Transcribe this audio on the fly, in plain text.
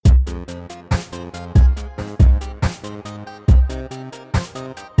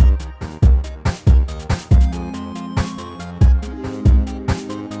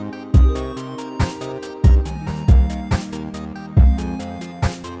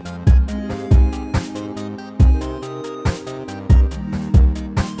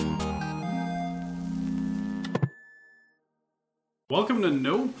Welcome to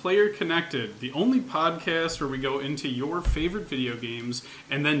No Player Connected, the only podcast where we go into your favorite video games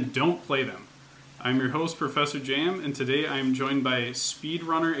and then don't play them. I'm your host, Professor Jam, and today I am joined by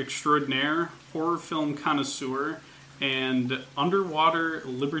speedrunner extraordinaire, horror film connoisseur, and underwater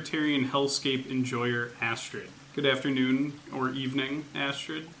libertarian hellscape enjoyer, Astrid. Good afternoon, or evening,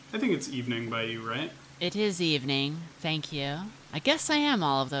 Astrid. I think it's evening by you, right? It is evening, thank you. I guess I am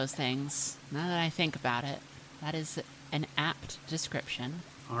all of those things, now that I think about it. That is an apt description.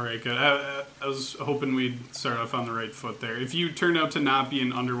 All right, good. I was hoping we'd start off on the right foot there. If you turned out to not be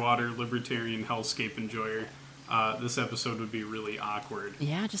an underwater libertarian hellscape enjoyer, this episode would be really awkward.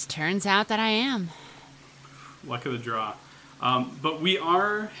 Yeah, it just turns out that I am. Luck of the draw. But we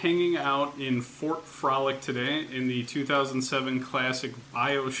are hanging out in Fort Frolic today in the 2007 classic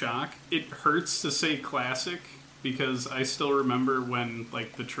Bioshock. It hurts to say classic because I still remember when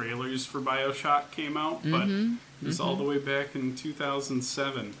the trailers for Bioshock came out, but it was all the way back in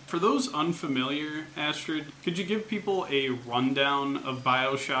 2007. For those unfamiliar, Astrid, could you give people a rundown of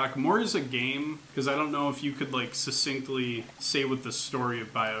Bioshock, more as a game? Because I don't know if you could succinctly say what the story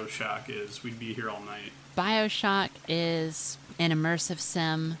of Bioshock is. We'd be here all night. Bioshock is an immersive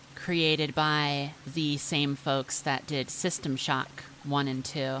sim created by the same folks that did System Shock 1 and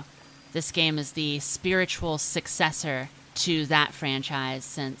 2. This game is the spiritual successor to that franchise,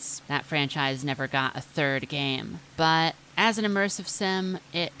 since that franchise never got a third game. But as an immersive sim,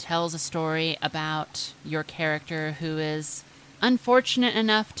 it tells a story about your character who is unfortunate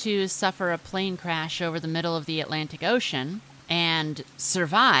enough to suffer a plane crash over the middle of the Atlantic Ocean and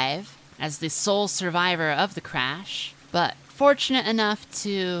survive as the sole survivor of the crash, but fortunate enough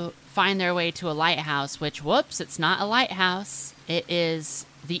to find their way to a lighthouse, which, whoops, it's not a lighthouse. It is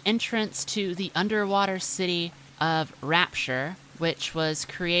the entrance to the underwater city of Rapture, which was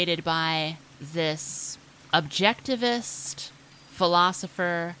created by this objectivist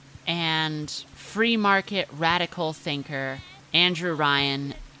philosopher and free market radical thinker, Andrew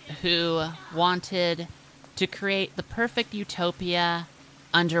Ryan, who wanted to create the perfect utopia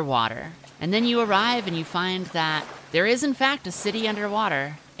underwater. And then you arrive and you find that there is in fact a city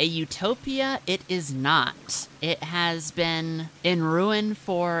underwater. A utopia it is not. It has been in ruin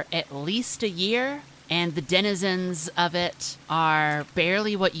for at least a year, and the denizens of it are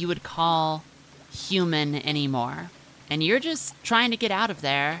barely what you would call human anymore. And you're just trying to get out of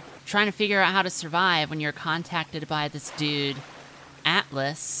there, trying to figure out how to survive when you're contacted by this dude,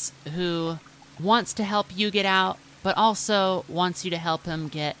 Atlas, who wants to help you get out, but also wants you to help him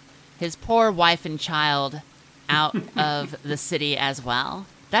get his poor wife and child out of the city as well.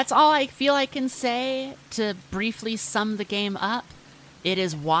 That's all I feel I can say to briefly sum the game up. It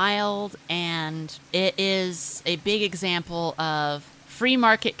is wild, and it is a big example of free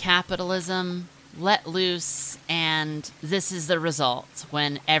market capitalism let loose, and this is the result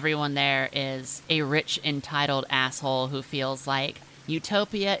when everyone there is a rich, entitled asshole who feels like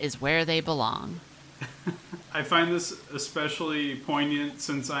utopia is where they belong. I find this especially poignant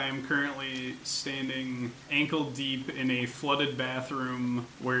since I am currently standing ankle deep in a flooded bathroom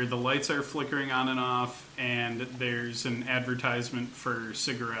where the lights are flickering on and off, and there's an advertisement for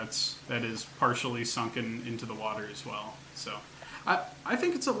cigarettes that is partially sunken into the water as well. So I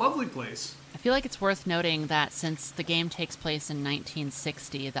think it's a lovely place. I feel like it's worth noting that since the game takes place in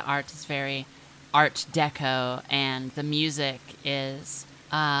 1960, the art is very Art Deco, and the music is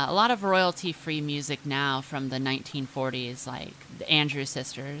a lot of royalty-free music now from the 1940s, like the Andrews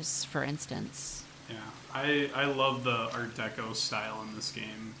Sisters, for instance. Yeah, I love the Art Deco style in this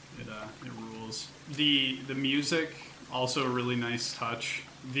game. It rules. The music, also a really nice touch.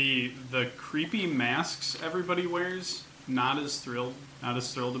 The creepy masks everybody wears, not as thrilled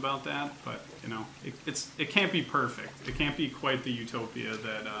about that, but it can't be perfect. It can't be quite the utopia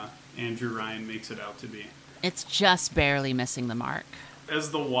that Andrew Ryan makes it out to be. It's just barely missing the mark.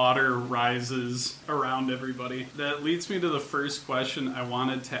 As the water rises around everybody, that leads me to the first question I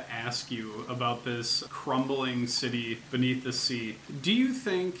wanted to ask you about this crumbling city beneath the sea. Do you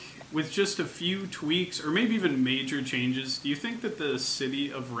think, with just a few tweaks, or maybe even major changes, do you think that the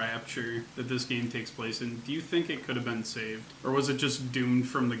city of Rapture that this game takes place in, do you think it could have been saved? Or was it just doomed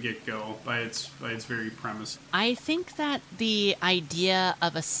from the get-go by its very premise? I think that the idea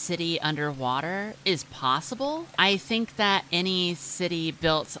of a city underwater is possible. I think that any city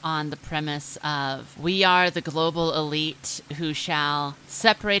built on the premise of we are the global elite who shall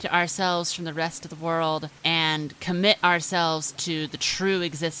separate ourselves from the rest of the world and commit ourselves to the true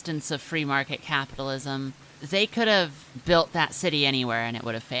existence of free market capitalism, they could have built that city anywhere and it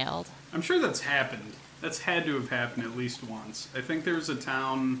would have failed. I'm sure that's happened. That's had to have happened at least once. I think there was a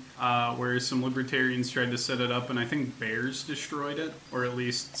town where some libertarians tried to set it up, and I think bears destroyed it, or at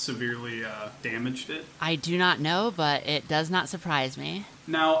least severely damaged it. I do not know, but it does not surprise me.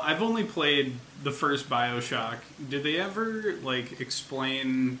 Now, I've only played the first Bioshock. Did they ever,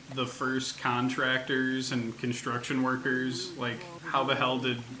 explain the first contractors and construction workers? How the hell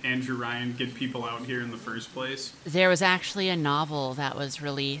did Andrew Ryan get people out here in the first place? There was actually a novel that was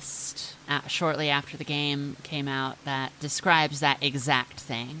released shortly after the game came out that describes that exact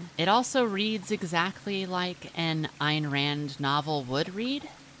thing. It also reads exactly like an Ayn Rand novel would read.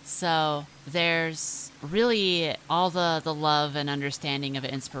 So there's really all the love and understanding of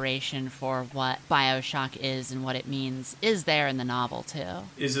inspiration for what Bioshock is and what it means is there in the novel, too.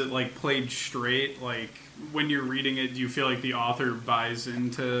 Is it, played straight? When you're reading it, do you feel like the author buys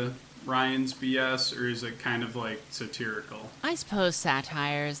into Ryan's BS, or is it kind of, satirical? I suppose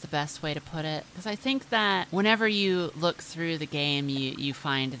satire is the best way to put it, because I think that whenever you look through the game, you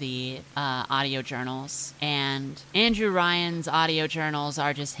find the audio journals, and Andrew Ryan's audio journals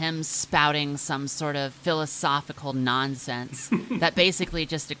are just him spouting some sort of philosophical nonsense that basically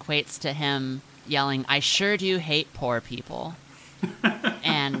just equates to him yelling, "I sure do hate poor people."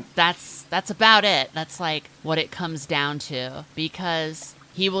 And that's about it. That's what it comes down to, because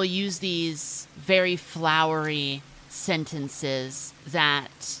he will use these very flowery sentences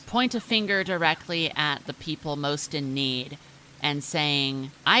that point a finger directly at the people most in need and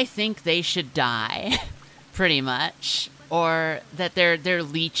saying, "I think they should die," pretty much. Or that they're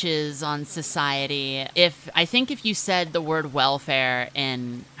leeches on society. I think if you said the word welfare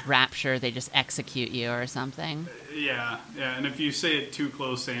in Rapture, they just execute you or something. Yeah, and if you say it too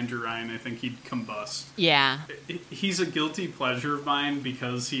close to Andrew Ryan, I think he'd combust. Yeah. He's a guilty pleasure of mine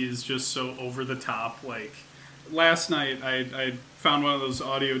because he is just so over the top. Last night I found one of those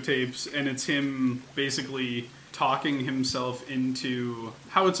audio tapes, and it's him basically talking himself into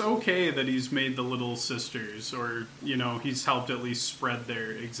how it's okay that he's made the Little Sisters, or, he's helped at least spread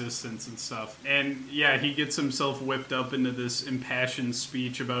their existence and stuff. And yeah, he gets himself whipped up into this impassioned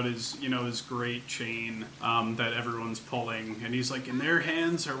speech about his great chain that everyone's pulling. And he's like, "And their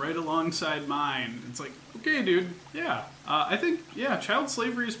hands are right alongside mine." It's like, okay, dude, yeah. I think, child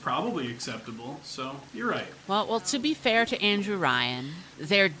slavery is probably acceptable, so you're right. Well, to be fair to Andrew Ryan,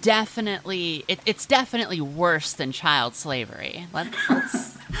 they're definitely, it's definitely worse than child slavery. Let's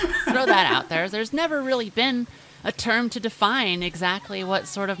throw that out there. There's never really been a term to define exactly what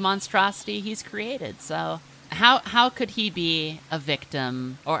sort of monstrosity he's created, so how could he be a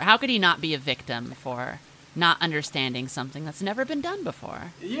victim, or how could he not be a victim for not understanding something that's never been done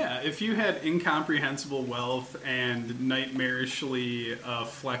before? Yeah, if you had incomprehensible wealth and nightmarishly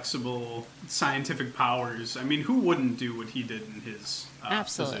flexible scientific powers, I mean, who wouldn't do what he did in his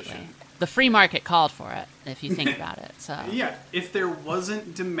Absolutely. position? The free market called for it, if you think about it. So yeah, if there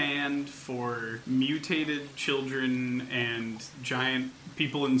wasn't demand for mutated children and giant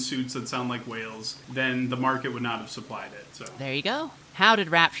people in suits that sound like whales, then the market would not have supplied it. So there you go. How did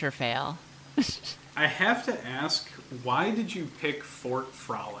Rapture fail? I have to ask, why did you pick Fort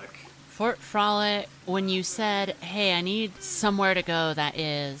Frolic? Fort Frolic, when you said, "Hey, I need somewhere to go that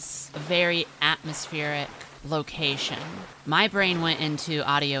is a very atmospheric location," my brain went into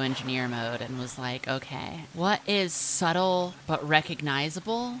audio engineer mode and was like, okay, what is subtle but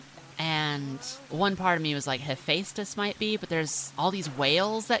recognizable? And one part of me was like, Hephaestus might be, but there's all these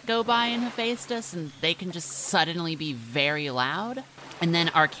whales that go by in Hephaestus, and they can just suddenly be very loud. And then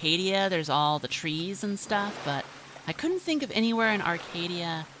Arcadia, there's all the trees and stuff, but I couldn't think of anywhere in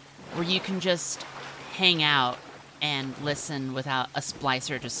Arcadia where you can just hang out and listen without a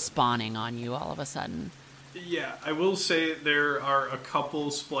splicer just spawning on you all of a sudden. Yeah, I will say there are a couple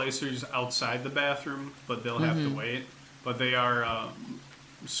splicers outside the bathroom, but they'll have to wait. But they are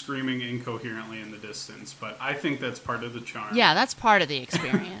screaming incoherently in the distance. But I think that's part of the charm. Yeah, that's part of the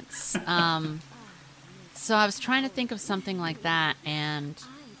experience. So I was trying to think of something like that, and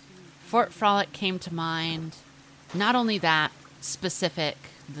Fort Frolic came to mind. Not only that specific,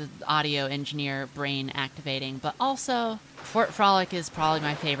 the audio engineer brain activating, but also Fort Frolic is probably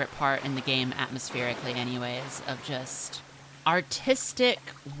my favorite part in the game atmospherically anyways, of just artistic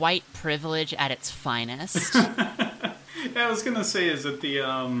white privilege at its finest. Yeah, I was going to say, is it the,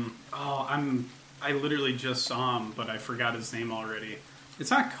 I literally just saw him, but I forgot his name already. It's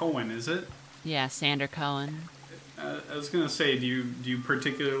not Cohen, is it? Yeah, Sander Cohen. I was going to say, do you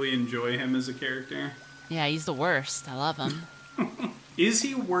particularly enjoy him as a character? Yeah, he's the worst. I love him. Is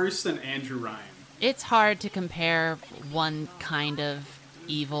he worse than Andrew Ryan? It's hard to compare one kind of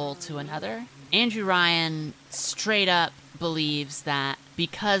evil to another. Andrew Ryan straight up believes that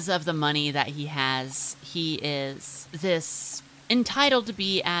because of the money that he has, he is this entitled to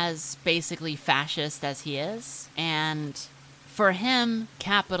be as basically fascist as he is. And for him,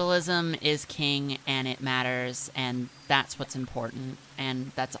 capitalism is king and it matters, and that's what's important,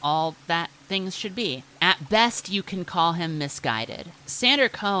 and that's all that things should be. At best, you can call him misguided. Sander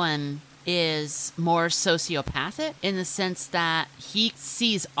Cohen is more sociopathic in the sense that he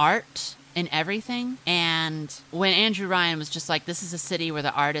sees art in everything. And when Andrew Ryan was just like, this is a city where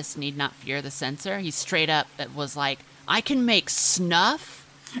the artists need not fear the censor, he straight up was like, I can make snuff.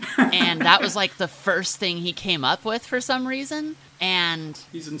 And that was like the first thing he came up with for some reason. And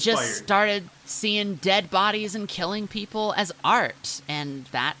he's inspired. Just started seeing dead bodies and killing people as art. And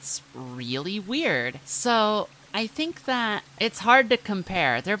that's really weird. So I think that it's hard to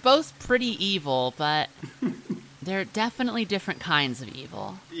compare. They're both pretty evil, but they're definitely different kinds of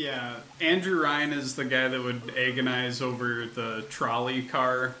evil. Yeah, Andrew Ryan is the guy that would agonize over the trolley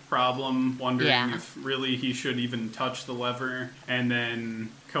car problem, wondering if really he should even touch the lever. And then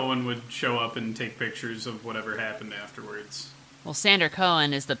Cohen would show up and take pictures of whatever happened afterwards. Well, Sander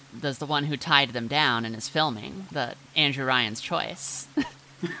Cohen is the one who tied them down and is filming the Andrew Ryan's choice.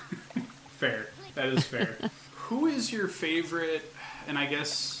 Fair. That is fair. Who is your favorite, and I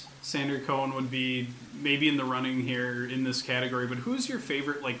guess Sander Cohen would be maybe in the running here in this category, but who's your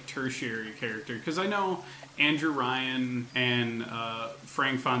favorite, like, tertiary character? Because I know Andrew Ryan and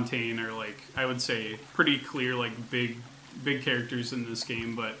Frank Fontaine are, like, I would say pretty clear, like, big characters in this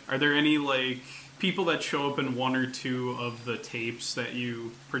game, but are there any, like, people that show up in one or two of the tapes that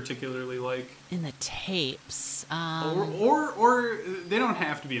you particularly like? In the tapes? Or they don't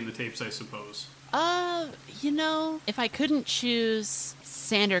have to be in the tapes, I suppose. If I couldn't choose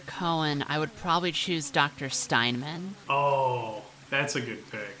Sander Cohen, I would probably choose Dr. Steinman. Oh, that's a good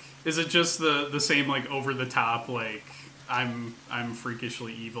pick. Is it just the same, like, over the top, like, I'm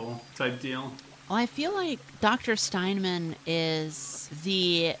freakishly evil type deal? Well, I feel like Dr. Steinman is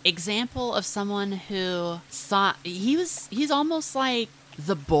the example of someone who thought he's almost like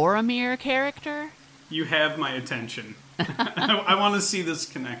the Boromir character. You have my attention. I want to see this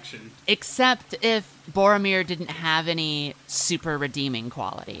connection. Except if Boromir didn't have any super redeeming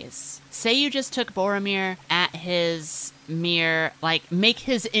qualities. Say you just took Boromir at his mere, like, make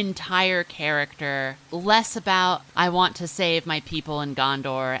his entire character less about, I want to save my people in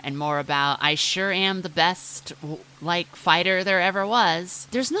Gondor, and more about, I sure am the best, like, fighter there ever was.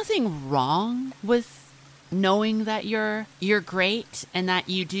 There's nothing wrong with knowing that you're great and that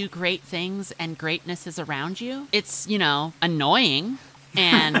you do great things and greatness is around you. It's, annoying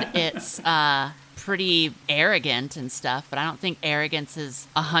and it's pretty arrogant and stuff, but I don't think arrogance is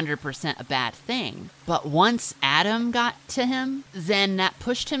 100% a bad thing. But once Adam got to him, then that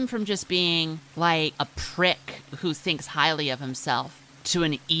pushed him from just being like a prick who thinks highly of himself to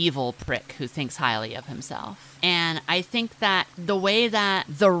an evil prick who thinks highly of himself. And I think that the way that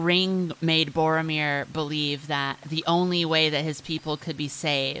the ring made Boromir believe that the only way that his people could be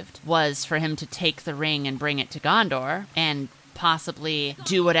saved was for him to take the ring and bring it to Gondor and possibly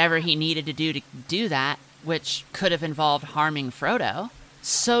do whatever he needed to do that, which could have involved harming Frodo.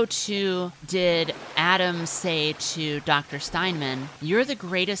 So too did Adam say to Dr. Steinman, "You're the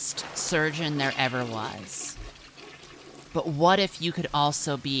greatest surgeon there ever was. But what if you could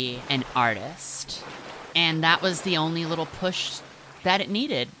also be an artist?" And that was the only little push that it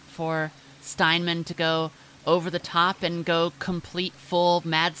needed for Steinman to go over the top and go complete full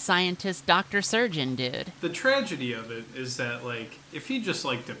mad scientist Dr. Surgeon dude. The tragedy of it is that, like, if he just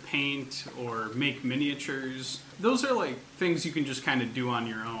liked to paint or make miniatures, those are, like, things you can just kind of do on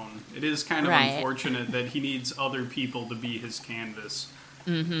your own. It is kind of unfortunate that he needs other people to be his canvas.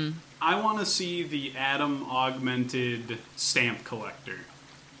 Mm-hmm. I want to see the Adam augmented stamp collector.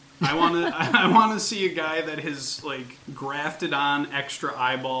 I want to see a guy that has, like, grafted on extra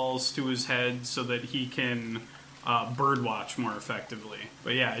eyeballs to his head so that he can birdwatch more effectively.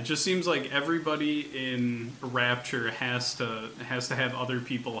 But yeah, it just seems like everybody in Rapture has to have other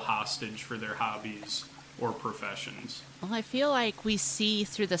people hostage for their hobbies or professions. Well, I feel like we see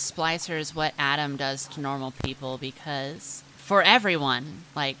through the splicers what Adam does to normal people, because for everyone,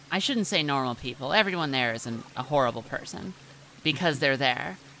 like, I shouldn't say normal people, everyone there isn't a horrible person because they're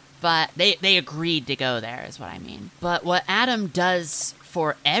there. But they agreed to go there, is what I mean. But what Adam does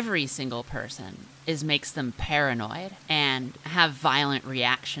for every single person is makes them paranoid and have violent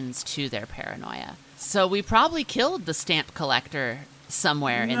reactions to their paranoia. So we probably killed the stamp collector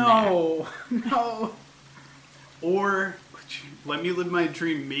somewhere in there. No. Or, let me live my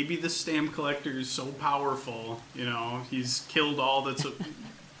dream. Maybe the stamp collector is so powerful, he's killed all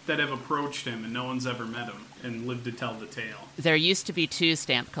that have approached him and no one's ever met him. and live to tell the tale. There used to be 2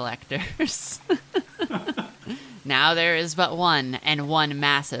 stamp collectors. Now there is but one, and one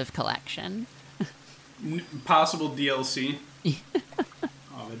massive collection. Possible DLC.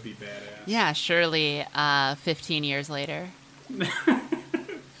 Oh, that'd be badass. Yeah, surely 15 years later.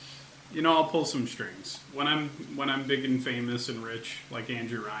 I'll pull some strings. When I'm big and famous and rich, like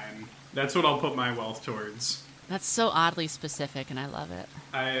Andrew Ryan, that's what I'll put my wealth towards. That's so oddly specific, and I love it.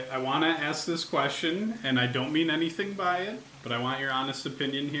 I want to ask this question, and I don't mean anything by it, but I want your honest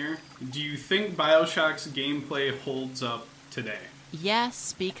opinion here. Do you think Bioshock's gameplay holds up today?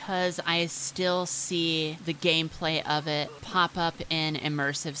 Yes, because I still see the gameplay of it pop up in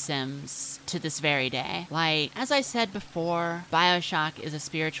immersive sims to this very day. Like, as I said before, Bioshock is a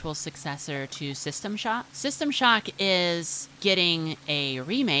spiritual successor to System Shock. System Shock is getting a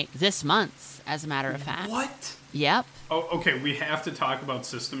remake this month, as a matter of fact. What? Yep. Oh, okay, we have to talk about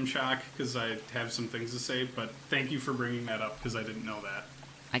System Shock, because I have some things to say, but thank you for bringing that up, because I didn't know that.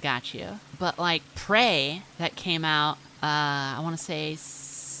 I got you. But, like, Prey, that came out, I want to say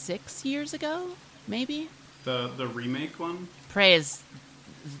 6 years ago, maybe? The remake one? Prey is,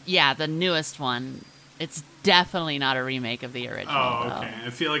 yeah, the newest one. It's definitely not a remake of the original. Oh, okay. I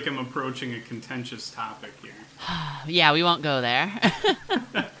feel like I'm approaching a contentious topic here. Yeah, we won't go there.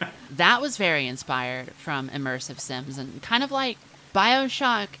 That was very inspired from immersive sims, and kind of like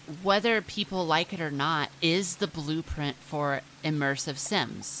Bioshock, whether people like it or not, is the blueprint for immersive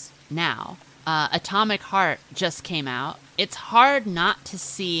sims now. Atomic Heart just came out. It's hard not to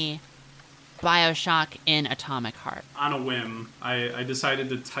see Bioshock in Atomic Heart. On a whim, I decided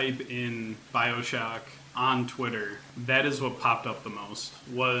to type in Bioshock on Twitter. That is what popped up the most,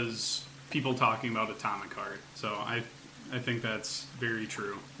 was people talking about Atomic Heart. So I think that's very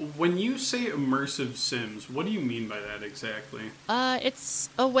true. When you say immersive sims, what do you mean by that exactly? It's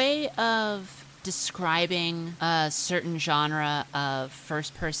a way of describing a certain genre of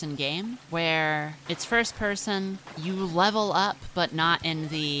first-person game where it's first-person, you level up, but not in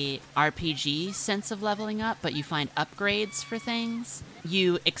the RPG sense of leveling up, but you find upgrades for things.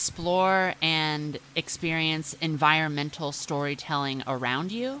 You explore and experience environmental storytelling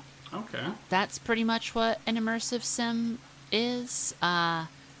around you. Okay. That's pretty much what an immersive sim is.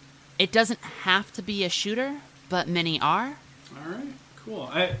 It doesn't have to be a shooter, but many are. All right. Cool.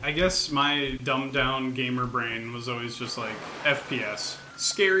 I guess my dumbed down gamer brain was always just like FPS.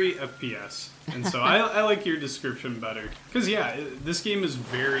 Scary FPS. And so I like your description better. Because, yeah, this game is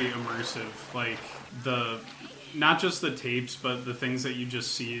very immersive. Like, not just the tapes, but the things that you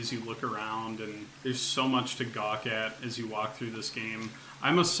just see as you look around. And there's so much to gawk at as you walk through this game.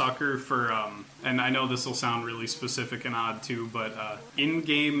 I'm a sucker for, and I know this will sound really specific and odd too, but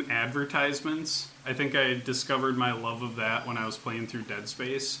in-game advertisements. I think I discovered my love of that when I was playing through Dead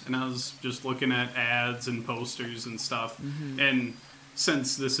Space, and I was just looking at ads and posters and stuff. Mm-hmm. And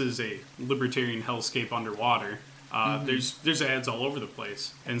since this is a libertarian hellscape underwater, there's ads all over the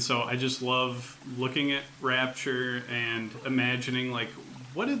place. And so I just love looking at Rapture and imagining, like,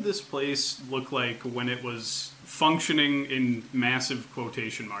 what did this place look like when it was functioning, in massive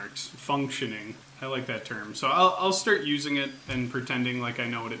quotation marks? Functioning. I like that term. So I'll start using it and pretending like I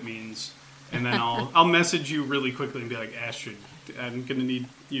know what it means. And then I'll message you really quickly and be like, Astrid, I'm going to need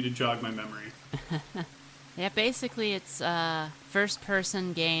you to jog my memory. Yeah, basically it's a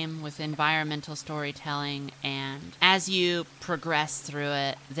first-person game with environmental storytelling, and as you progress through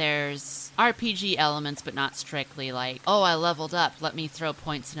it, there's RPG elements, but not strictly like, oh, I leveled up, let me throw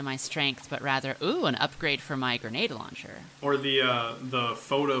points into my strength, but rather, ooh, an upgrade for my grenade launcher. Or the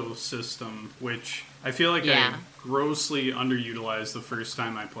photo system, which I feel like I grossly underutilized the first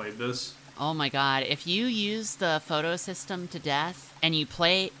time I played this. Oh my god, if you use the photo system to death and you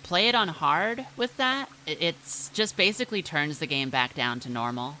play it on hard with that, it's just basically turns the game back down to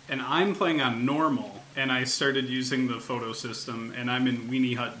normal. And I'm playing on normal, and I started using the photo system, and I'm in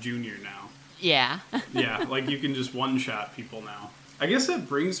Weenie Hut Jr. now. Yeah. Yeah, like you can just one-shot people now. I guess that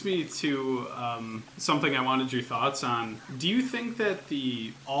brings me to something I wanted your thoughts on. Do you think that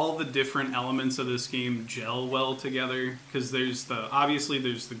all the different elements of this game gel well together? Because there's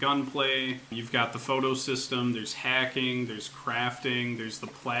the gunplay, you've got the photo system, there's hacking, there's crafting, there's the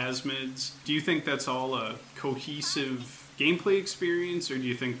plasmids. Do you think that's all a cohesive gameplay experience, or do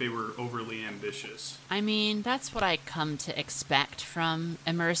you think they were overly ambitious? I mean, that's what I come to expect from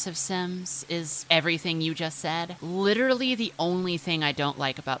immersive sims, is everything you just said. Literally the only thing I don't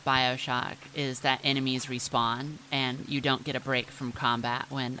like about Bioshock is that enemies respawn, and you don't get a break from combat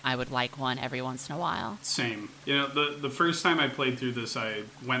when I would like one every once in a while. Same. You know, the first time I played through this, I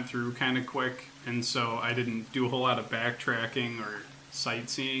went through kind of quick, and so I didn't do a whole lot of backtracking or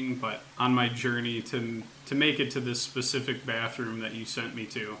sightseeing, but on my journey to to make it to this specific bathroom that you sent me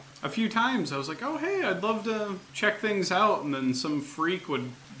to. A few times I was like, oh, hey, I'd love to check things out, and then some freak would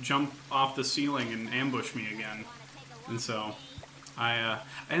jump off the ceiling and ambush me again. And so I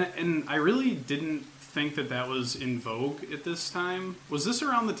really didn't think that was in vogue at this time. Was this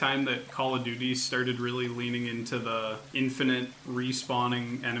around the time that Call of Duty started really leaning into the infinite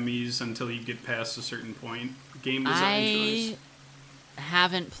respawning enemies until you get past a certain point game design choice? I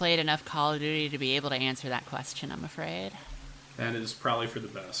haven't played enough Call of Duty to be able to answer that question, I'm afraid. That is probably for the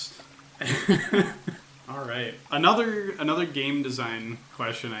best. All right. Another game design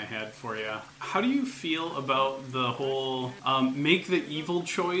question I had for you. How do you feel about the whole make the evil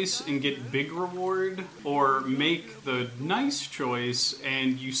choice and get big reward, or make the nice choice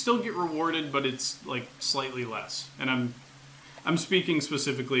and you still get rewarded, but it's like slightly less? And I'm speaking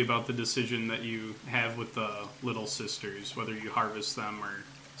specifically about the decision that you have with the little sisters, whether you harvest them or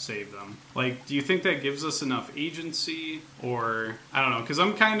save them. Like, do you think that gives us enough agency, or I don't know, because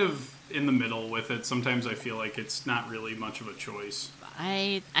I'm kind of in the middle with it. Sometimes I feel like it's not really much of a choice.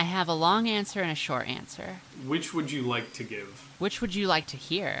 I have a long answer and a short answer. Which would you like to give? Which would you like to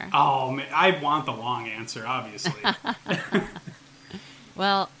hear? Oh, man, I want the long answer, obviously.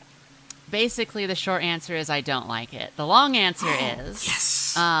 Well, basically the short answer is I don't like it. The long answer is...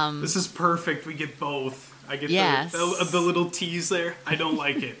 Yes! This is perfect. We get both. I get the little tease there. I don't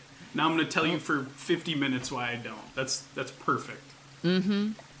like it. Now I'm going to tell you for 50 minutes why I don't. That's perfect.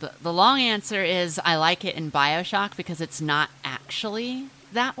 Mm-hmm. The long answer is I like it in Bioshock because it's not actually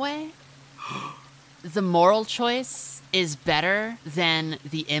that way. The moral choice is better than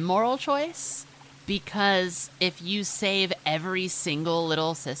the immoral choice, because if you save every single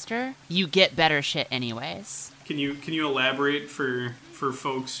little sister, you get better shit anyways. Can you elaborate for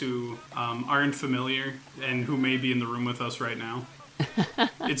folks who aren't familiar and who may be in the room with us right now?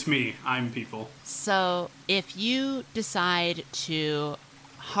 It's me. I'm people. So if you decide to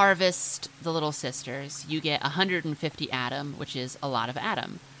harvest the little sisters, you get 150 Atom, which is a lot of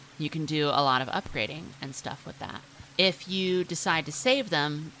Atom. You can do a lot of upgrading and stuff with that. If you decide to save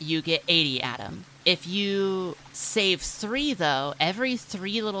them, you get 80 Atom. If you save 3, though, every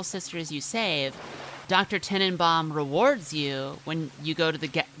 3 little sisters you save, Dr. Tenenbaum rewards you when you go to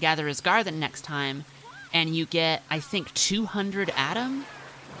the Gatherer's Garden next time, and you get, I think, 200 Atom,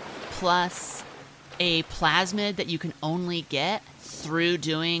 plus a plasmid that you can only get through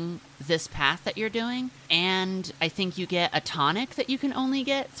doing this path that you're doing, and I think you get a tonic that you can only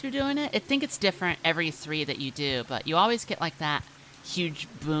get through doing it. I think it's different every 3 that you do, but you always get like that huge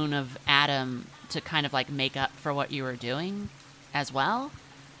boon of Atom to kind of like make up for what you were doing as well.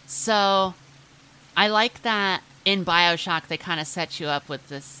 So I like that in Bioshock they kind of set you up with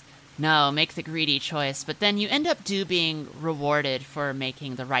this, no, make the greedy choice, but then you end up being rewarded for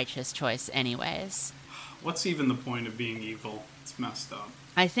making the righteous choice anyways. What's even the point of being evil? It's messed up.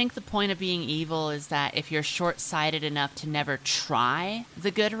 I think the point of being evil is that if you're short-sighted enough to never try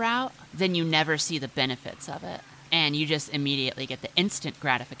the good route, then you never see the benefits of it. And you just immediately get the instant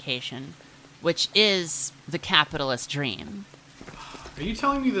gratification, which is the capitalist dream. Are you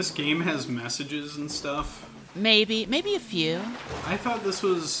telling me this game has messages and stuff? Maybe a few. I thought this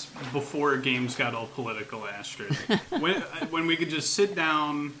was before games got all political, Astrid. when we could just sit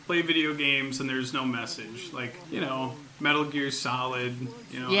down, play video games, and there's no message. Like, Metal Gear Solid,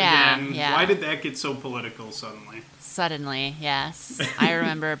 again. Yeah. Why did that get so political suddenly? Suddenly, yes. I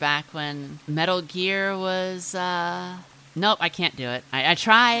remember back when Metal Gear was, nope, I can't do it. I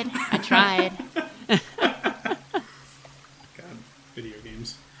tried. God, video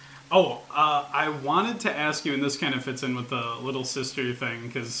games. Oh, I wanted to ask you, and this kind of fits in with the little sister thing,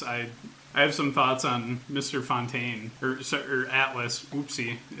 because I have some thoughts on Mr. Fontaine, or Atlas.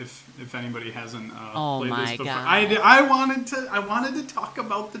 Oopsie, if anybody hasn't played this before. God. I wanted to talk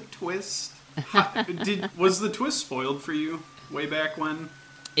about the twist. Was the twist spoiled for you way back when?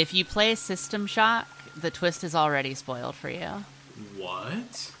 If you play System Shock, the twist is already spoiled for you.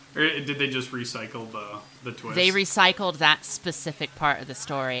 What? Or did they just recycle the twist? They recycled that specific part of the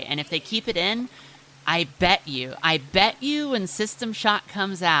story, and if they keep it in, I bet you when System Shock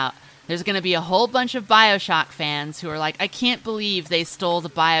comes out, there's going to be a whole bunch of Bioshock fans who are like, I can't believe they stole the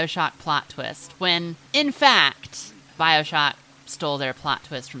Bioshock plot twist, when, in fact, Bioshock stole their plot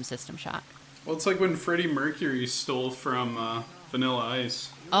twist from System Shock. Well, it's like when Freddie Mercury stole from Vanilla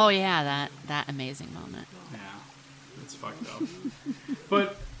Ice. Oh, yeah, that amazing moment. Yeah, it's fucked up.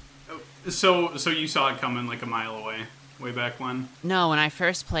 But... So you saw it coming like a mile away, way back when? No, when I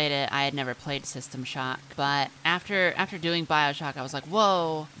first played it, I had never played System Shock. But after doing Bioshock, I was like,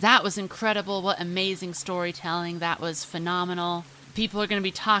 whoa, that was incredible. What amazing storytelling. That was phenomenal. People are going to be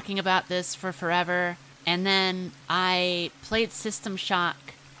talking about this for forever. And then I played System Shock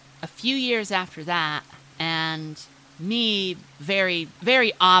a few years after that, and me, very,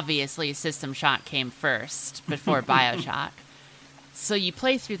 very obviously, System Shock came first before Bioshock. So you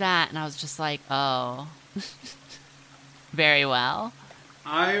play through that, and I was just like, oh, very well.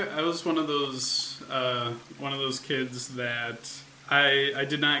 I was one of those kids that I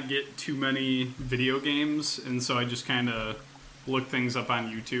did not get too many video games, and so I just kind of looked things up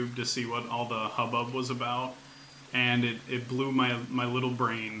on YouTube to see what all the hubbub was about, and it blew my little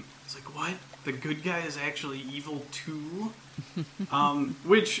brain. It's like, what? The good guy is actually evil too?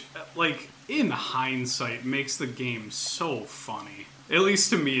 Which, like, in hindsight, makes the game so funny. At least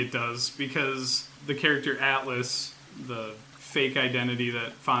to me it does, because the character Atlas, the fake identity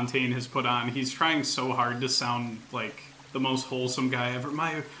that Fontaine has put on, he's trying so hard to sound like the most wholesome guy ever.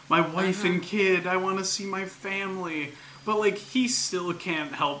 My wife and kid, I want to see my family. But, like, he still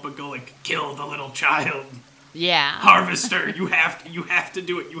can't help but go, like, kill the little child. Yeah. Harvester, you have to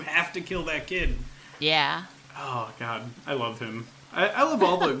do it. You have to kill that kid. Yeah. Oh, God. I love him. I love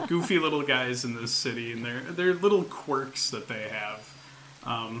all the goofy little guys in this city and their little quirks that they have.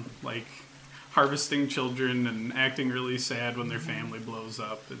 Like harvesting children and acting really sad when their family blows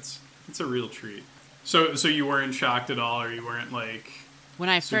up. It's a real treat. So you weren't shocked at all, or you weren't, like... When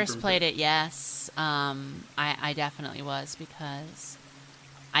I first played it, yes. I definitely was, because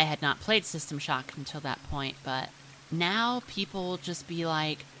I had not played System Shock until that point, but now people will just be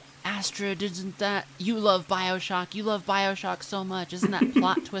like, Astrid, isn't that... You love Bioshock. You love Bioshock so much. Isn't that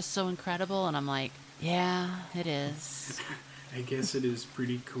plot twist so incredible? And I'm like, yeah, it is. I guess it is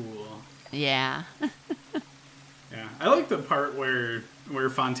pretty cool. Yeah. Yeah. I like the part where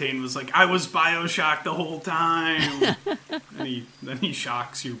Fontaine was like, I was Bioshock the whole time. Then he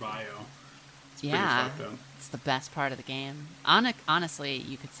shocks your bio. It's pretty fucked up. It's the best part of the game. Honestly,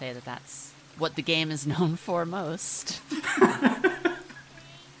 you could say that that's what the game is known for most.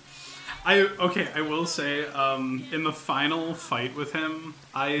 I will say, in the final fight with him,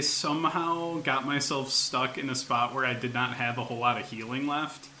 I somehow got myself stuck in a spot where I did not have a whole lot of healing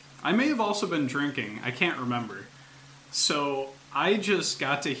left. I may have also been drinking. I can't remember. So I just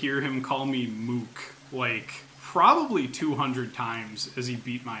got to hear him call me Mook, like, probably 200 times as he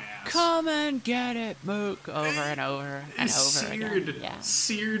beat my ass. Come and get it, Mook, over and over and over again. Yeah.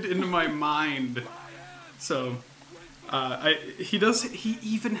 Seared into my mind. So... he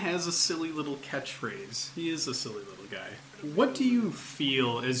even has a silly little catchphrase. He is a silly little guy. What do you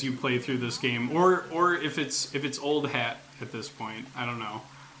feel as you play through this game, or if it's old hat at this point? I don't know.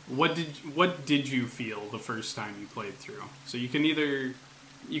 What did you feel the first time you played through? So you can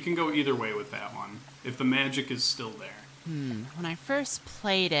go either way with that one. If the magic is still there. When I first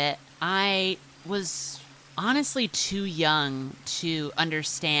played it, I was honestly too young to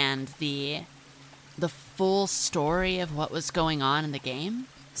understand the full story of what was going on in the game.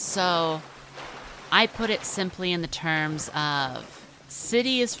 So I put it simply in the terms of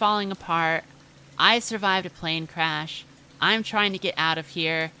city is falling apart. I survived a plane crash. I'm trying to get out of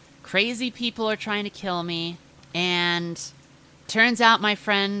here. Crazy people are trying to kill me. And turns out my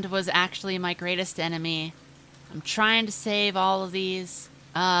friend was actually my greatest enemy. I'm trying to save all of these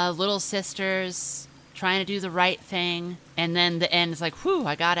little sisters, trying to do the right thing. And then the end is like, whew,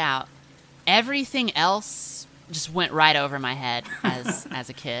 I got out. Everything else just went right over my head as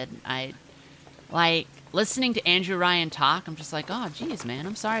a kid. I like listening to Andrew Ryan talk. I'm just like, oh, geez, man,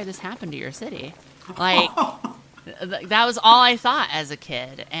 I'm sorry this happened to your city. Like that was all I thought as a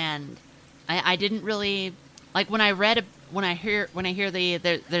kid, and I didn't really like when I hear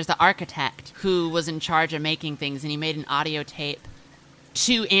there's the architect who was in charge of making things, and he made an audio tape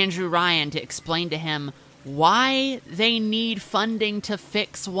to Andrew Ryan to explain to him why they need funding to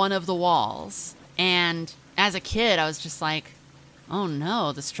fix one of the walls. And as a kid, I was just like, oh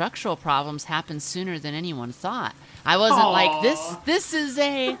no, the structural problems happened sooner than anyone thought. I wasn't like, this is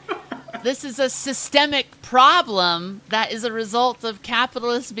a systemic problem that is a result of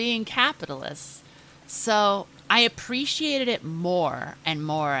capitalists being capitalists. So I appreciated it more and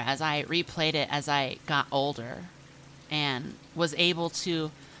more as I replayed it as I got older and was able to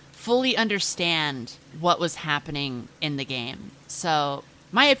fully understand what was happening in the game. So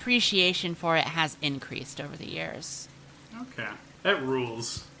my appreciation for it has increased over the years. Okay, that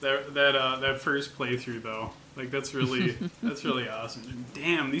rules. That first playthrough though, like that's really awesome.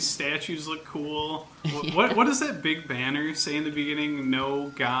 Damn, these statues look cool. What does that big banner say in the beginning?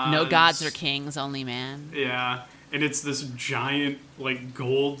 No gods or kings, only man. Yeah, and it's this giant like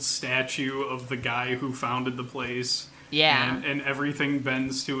gold statue of the guy who founded the place. Yeah. And everything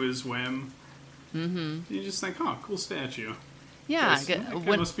bends to his whim. Mm-hmm. You just think, oh, cool statue. Yeah. That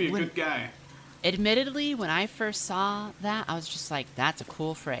must be a good guy. Admittedly, when I first saw that, I was just like, that's a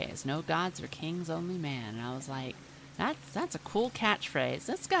cool phrase. No gods or kings, only man. And I was like, that's a cool catchphrase.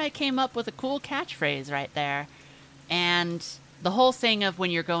 This guy came up with a cool catchphrase right there. And the whole thing of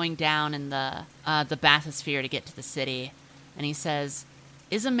when you're going down in the bathysphere to get to the city, and he says,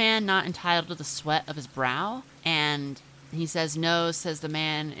 is a man not entitled to the sweat of his brow? And he says, no, says the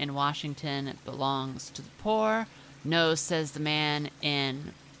man in Washington, it belongs to the poor. No, says the man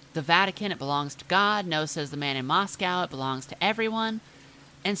in the Vatican, it belongs to God. No, says the man in Moscow, it belongs to everyone.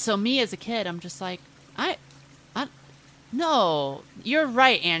 And so me as a kid, I'm just like, no, you're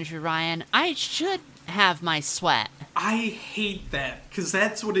right, Andrew Ryan. I should have my sweat. I hate that, because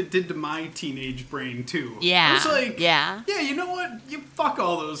that's what it did to my teenage brain, too. Yeah. I was like, yeah, you know what? You fuck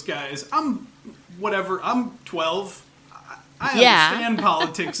all those guys. I'm 12. I understand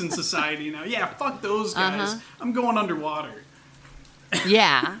politics and society now. Yeah, fuck those guys. I'm going underwater.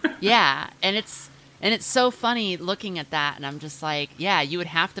 yeah. And it's so funny looking at that, and I'm just like, yeah, you would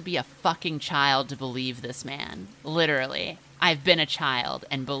have to be a fucking child to believe this man. Literally. I've been a child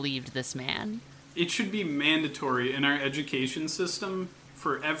and believed this man. It should be mandatory in our education system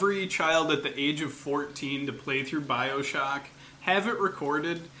for every child at the age of 14 to play through Bioshock, have it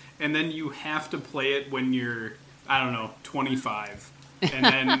recorded, and then you have to play it when you're, 25, and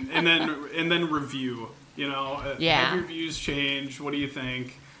then review. Have your views change? What do you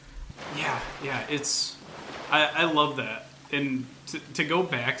think? Yeah, it's... I love that. And to go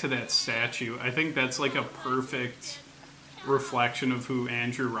back to that statue, I think that's like a perfect reflection of who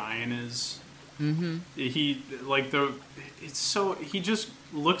Andrew Ryan is. Mm-hmm. He just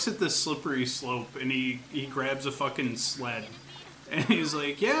looks at this slippery slope, and he grabs a fucking sled, and he's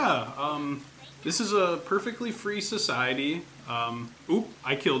like, this is a perfectly free society.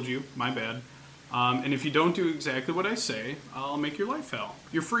 I killed you. My bad. And if you don't do exactly what I say, I'll make your life hell.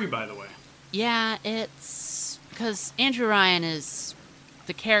 You're free, by the way. Yeah, it's because Andrew Ryan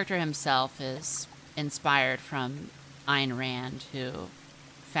the character himself is inspired from Ayn Rand, who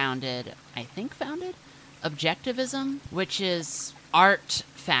founded Objectivism, which is art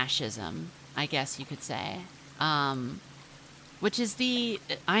fascism, I guess you could say. Which is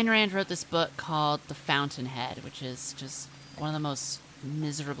Ayn Rand wrote this book called The Fountainhead, which is just one of the most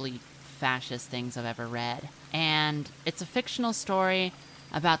miserably fascist things I've ever read. And it's a fictional story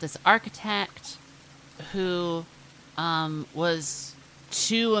about this architect who was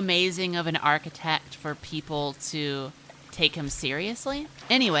too amazing of an architect for people to take him seriously.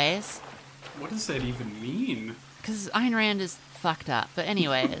 Anyways. What does that even mean? Because Ayn Rand is fucked up. But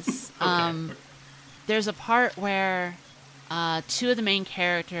anyways, okay. There's a part where two of the main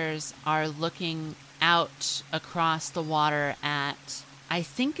characters are looking out across the water at, I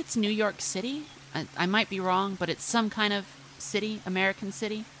think it's New York City. I might be wrong, but it's some kind of city, American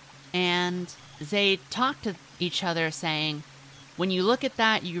city. And they talk to each other saying, when you look at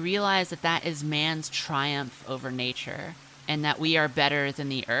that, you realize that is man's triumph over nature, and that we are better than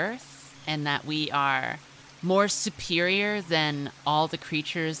the earth, and that we are more superior than all the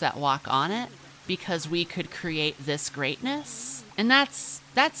creatures that walk on it, because we could create this greatness. And that's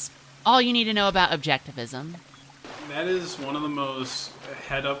all you need to know about objectivism. That is one of the most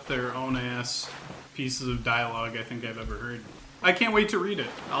head up their own ass pieces of dialogue I think I've ever heard. I can't wait to read it.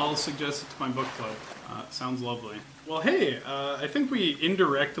 I'll suggest it to my book club. It sounds lovely. Well, hey, I think we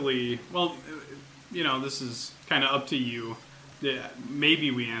indirectly... Well, this is kind of up to you. Yeah, maybe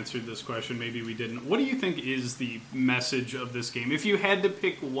we answered this question, maybe we didn't. What do you think is the message of this game? If you had to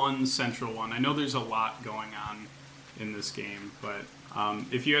pick one central one, I know there's a lot going on in this game, but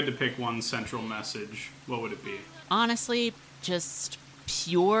if you had to pick one central message, what would it be? Honestly, just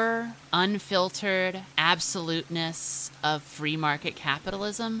pure, unfiltered absoluteness of free market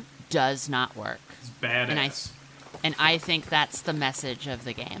capitalism does not work. It's badass. And I think that's the message of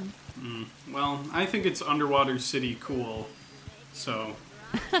the game. Well, I think it's Underwater City cool. So,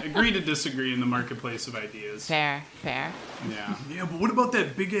 agree to disagree in the marketplace of ideas. Fair. Yeah, but what about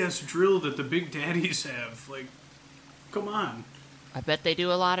that big-ass drill that the Big Daddies have? Like, come on. I bet they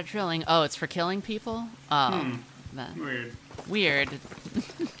do a lot of drilling. Oh, it's for killing people? Oh. Weird.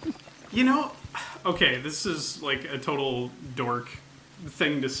 Okay, this is like a total dork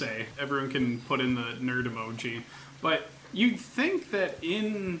thing to say. Everyone can put in the nerd emoji. But you'd think that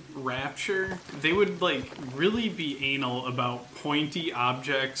in Rapture, they would, like, really be anal about pointy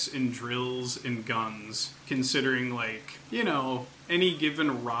objects and drills and guns, considering, like, any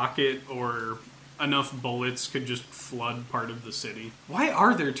given rocket or enough bullets could just flood part of the city. Why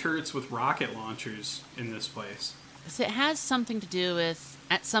are there turrets with rocket launchers in this place? Because it has something to do with,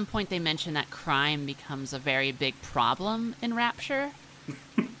 at some point they mention that crime becomes a very big problem in Rapture.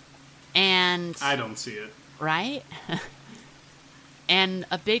 And I don't see it. right? And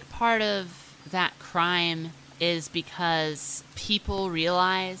a big part of that crime is because people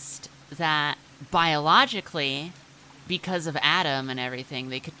realized that biologically, because of Adam and everything,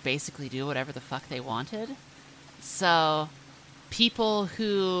 they could basically do whatever the fuck they wanted. So people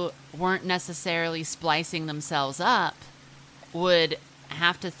who weren't necessarily splicing themselves up would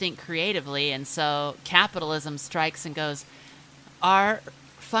have to think creatively, and so capitalism strikes and goes, are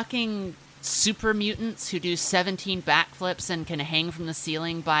fucking super mutants who do 17 backflips and can hang from the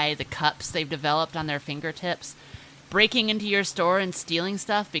ceiling by the cups they've developed on their fingertips breaking into your store and stealing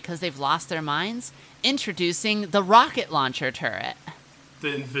stuff because they've lost their minds? Introducing the rocket launcher turret.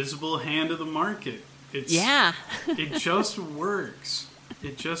 The invisible hand of the market. Yeah. It just works.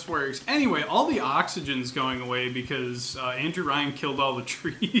 It just works. Anyway, all the oxygen's going away because Andrew Ryan killed all the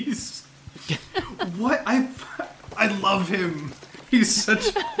trees. What? I love him. He's such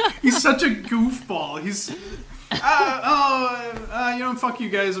a goofball. He's fuck you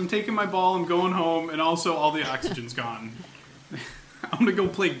guys. I'm taking my ball. I'm going home, and also all the oxygen's gone. I'm gonna go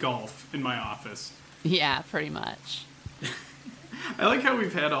play golf in my office. Yeah, pretty much. I like how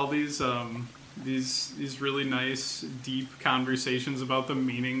we've had all these really nice, deep conversations about the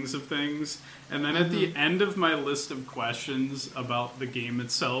meanings of things, and then at the end of my list of questions about the game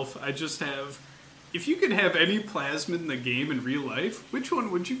itself, I just have, if you could have any plasmid in the game in real life, which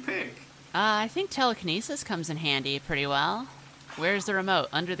one would you pick? I think telekinesis comes in handy pretty well. Where's the remote?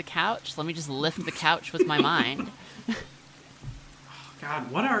 Under the couch? Let me just lift the couch with my mind. God,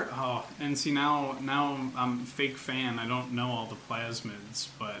 and see now I'm a fake fan. I don't know all the plasmids,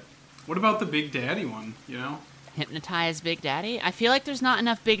 but what about the Big Daddy one, you know? Hypnotize Big Daddy? I feel like there's not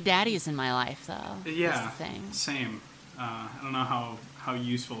enough Big Daddies in my life, though. Yeah, that's the thing. Same. I don't know how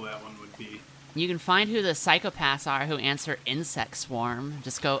useful that one would be. You can find who the psychopaths are who answer insect swarm.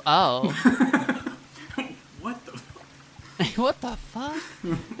 Just go, oh. What the what the fuck?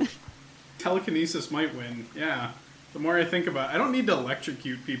 Telekinesis might win, yeah. The more I think about it, I don't need to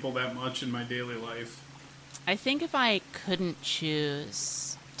electrocute people that much in my daily life. I think if I couldn't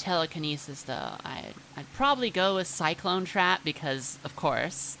choose telekinesis, though, I'd probably go with Cyclone Trap because, of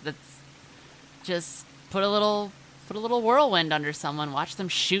course, that's just put a little whirlwind under someone, watch them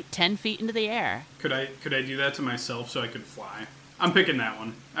shoot 10 feet into the air. Could I do that to myself so I could fly? I'm picking that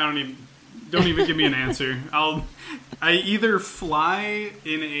one. Don't even give me an answer. I either fly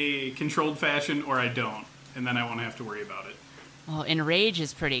in a controlled fashion or I don't, and then I won't have to worry about it. Well, Enrage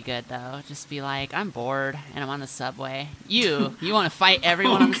is pretty good, though. Just be like, I'm bored, and I'm on the subway. You want to fight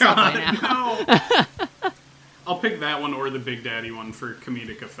everyone on the subway now. No. I'll pick that one or the Big Daddy one for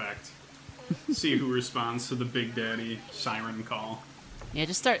comedic effect. See who responds to the Big Daddy siren call. Yeah,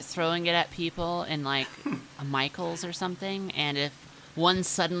 just start throwing it at people in, like, a Michaels or something, and if one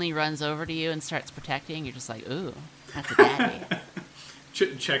suddenly runs over to you and starts protecting, you're just like, ooh, that's a daddy.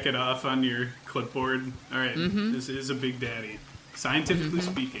 Check it off on your clipboard. All right, This is a Big Daddy, scientifically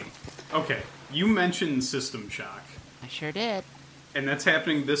speaking. Okay, you mentioned System Shock. I sure did. And that's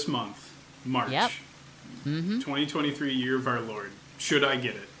happening this month, March. Yep. 2023, year of our Lord. Should I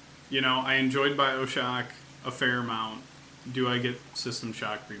get it? You know, I enjoyed Bioshock a fair amount. Do I get System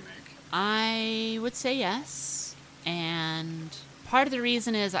Shock Remake? I would say yes. And part of the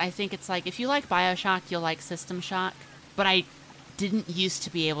reason is I think it's like, if you like Bioshock, you'll like System Shock. But I didn't used to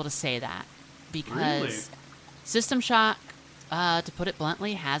be able to say that. Because really? System Shock, to put it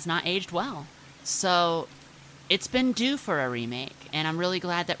bluntly, has not aged well. So it's been due for a remake, and I'm really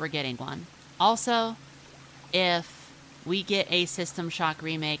glad that we're getting one. Also, if we get a System Shock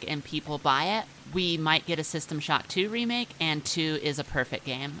remake and people buy it, we might get a System Shock 2 remake, and 2 is a perfect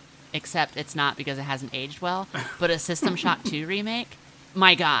game. Except it's not because it hasn't aged well. But a System Shock 2 remake,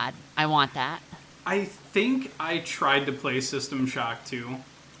 my God, I want that. I think I tried to play System Shock 2.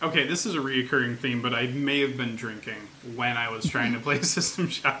 Okay, this is a reoccurring theme, but I may have been drinking when I was trying to play System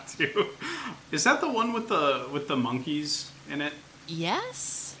Shock 2. Is that the one with the monkeys in it?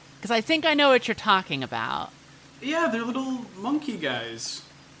 Yes? Because I think I know what you're talking about. Yeah, they're little monkey guys.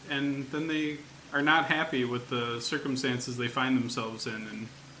 And then they are not happy with the circumstances they find themselves in and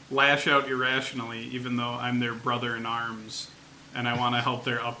lash out irrationally, even though I'm their brother in arms and I want to help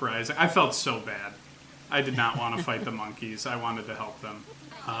their uprising. I felt so bad. I did not want to fight the monkeys. I wanted to help them.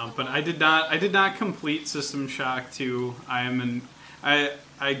 But I did not complete System Shock 2.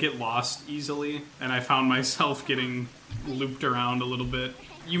 I get lost easily, and I found myself getting looped around a little bit.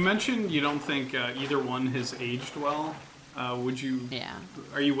 You mentioned you don't think either one has aged well. Would you? Yeah.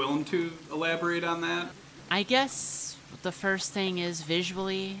 Are you willing to elaborate on that? I guess the first thing is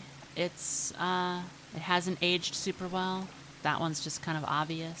visually, it hasn't aged super well. that one's just kind of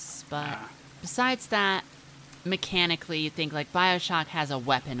obvious. But besides that, mechanically, you think like Bioshock has a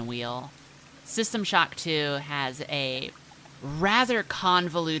weapon wheel. System Shock 2 has a rather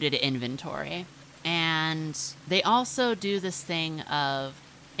convoluted inventory. And they also do this thing of,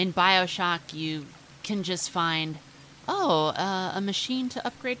 in Bioshock, you can just find, a machine to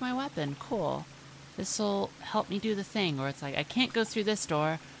upgrade my weapon. Cool. This'll help me do the thing. Or it's like, I can't go through this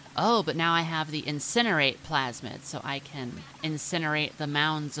door. Oh, but now I have the incinerate plasmid, so I can incinerate the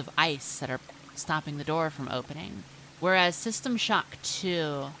mounds of ice that are stopping the door from opening. Whereas System Shock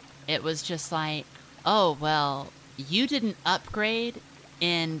 2, it was just like, oh, well, you didn't upgrade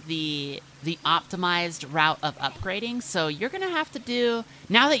in the optimized route of upgrading, so you're going to have to do,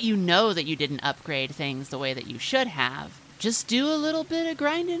 now that you know that you didn't upgrade things the way that you should have, just do a little bit of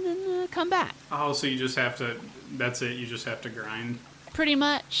grinding and come back. Oh, so you just have to, that's it, you just have to grind? Pretty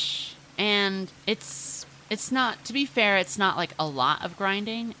much. And it's not, to be fair, it's not like a lot of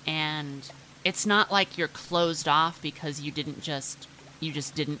grinding, and it's not like you're closed off because you just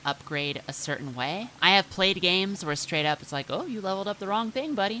didn't upgrade a certain way. I have played games where straight up it's like, oh, you leveled up the wrong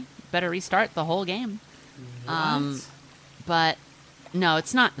thing, buddy. Better restart the whole game. What? But no,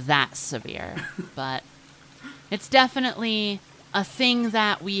 it's not that severe. But it's definitely a thing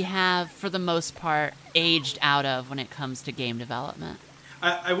that we have, for the most part, aged out of when it comes to game development.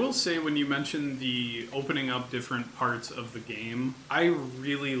 I will say, when you mentioned the opening up different parts of the game, I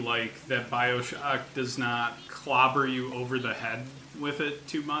really like that Bioshock does not clobber you over the head with it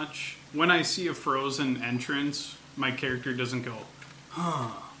too much. When I see a frozen entrance, my character doesn't go,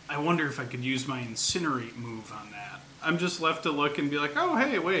 I wonder if I could use my incinerate move on that. I'm just left to look and be like, oh,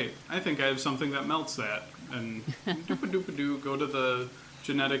 hey, wait, I think I have something that melts that. And doopa-doopa-doo, go to the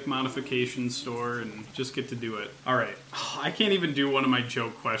genetic modification store and just get to do it. All right. I can't even do one of my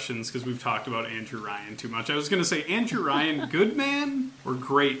joke questions because we've talked about Andrew Ryan too much. I was going to say, Andrew Ryan, good man or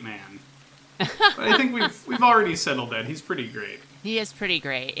great man? But I think we've already settled that. He's pretty great. He is pretty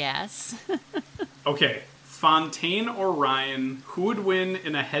great, yes. Okay. Fontaine or Ryan, who would win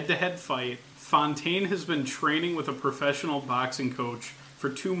in a head-to-head fight? Fontaine has been training with a professional boxing coach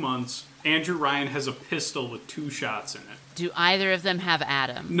for 2 months. Andrew Ryan has a pistol with 2 shots in it. Do either of them have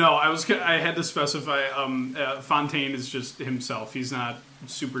Adam? No, I had to specify. Fontaine is just himself. He's not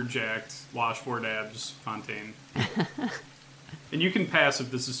super jacked, washboard abs Fontaine. And you can pass if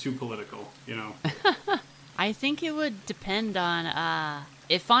this is too political, you know. I think it would depend on,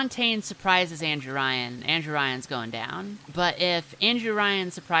 if Fontaine surprises Andrew Ryan's going down. But if Andrew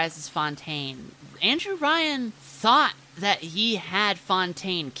Ryan surprises Fontaine, Andrew Ryan thought that he had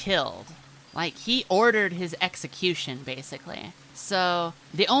Fontaine killed. Like, he ordered his execution, basically. So,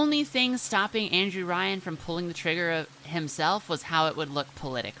 the only thing stopping Andrew Ryan from pulling the trigger himself was how it would look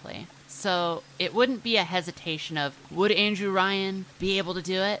politically. So, it wouldn't be a hesitation of, would Andrew Ryan be able to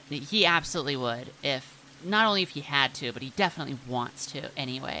do it? He absolutely would, not only if he had to, but he definitely wants to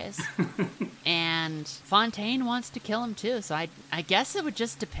anyways. And Fontaine wants to kill him too, so I guess it would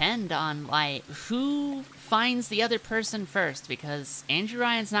just depend on, like, who finds the other person first, because Andrew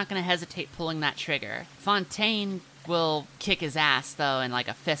Ryan's not going to hesitate pulling that trigger. Fontaine will kick his ass, though, in, like,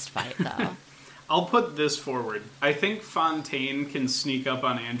 a fist fight, though. I'll put this forward. I think Fontaine can sneak up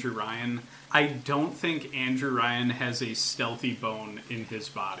on Andrew Ryan. I don't think Andrew Ryan has a stealthy bone in his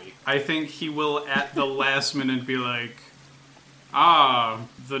body. I think he will, at the last minute, be like,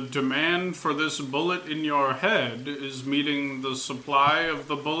 the demand for this bullet in your head is meeting the supply of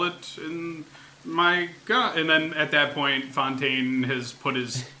the bullet in my gun. And then at that point, Fontaine has put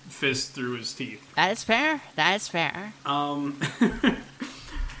his fist through his teeth. That is fair.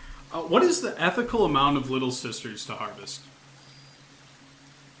 What is the ethical amount of Little Sisters to harvest?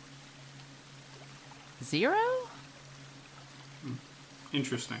 0?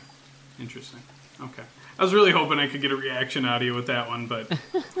 Interesting. Okay. I was really hoping I could get a reaction out of you with that one, but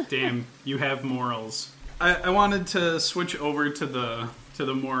damn, you have morals. I wanted to switch over to the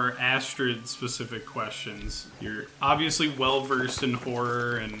more Astrid-specific questions. You're obviously well-versed in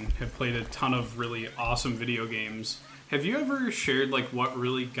horror and have played a ton of really awesome video games. Have you ever shared, like, what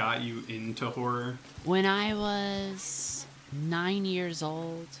really got you into horror? When I was 9 years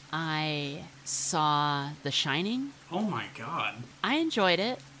old, I saw The Shining. Oh my god. I enjoyed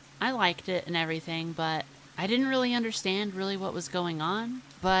it. I liked it and everything, but I didn't really understand what was going on.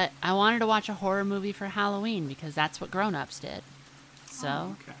 But I wanted to watch a horror movie for Halloween because that's what grown-ups did.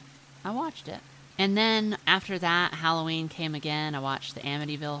 So, okay. I watched it. And then after that, Halloween came again. I watched the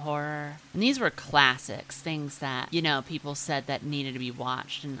Amityville Horror. And these were classics, things that, people said that needed to be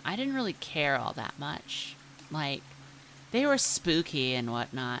watched. And I didn't really care all that much. Like, They were spooky and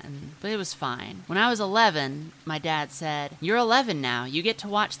whatnot, but it was fine. When I was 11, my dad said, "You're 11 now. You get to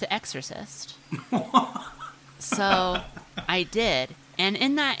watch The Exorcist." So I did. And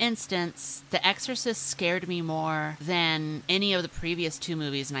in that instance, The Exorcist scared me more than any of the previous 2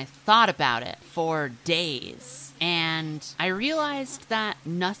 movies, and I thought about it for days. And I realized that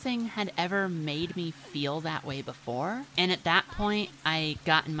nothing had ever made me feel that way before. And at that point, I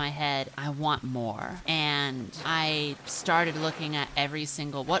got in my head, I want more. And I started looking at every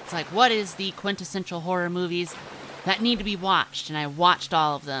single, what is the quintessential horror movies that need to be watched? And I watched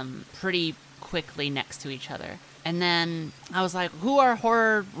all of them pretty quickly next to each other. And then I was like, who are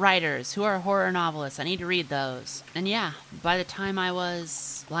horror writers? Who are horror novelists? I need to read those. And yeah, by the time I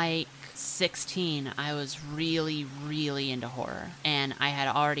was like 16, I was really, really into horror. And I had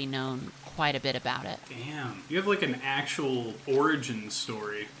already known quite a bit about it. Damn. You have like an actual origin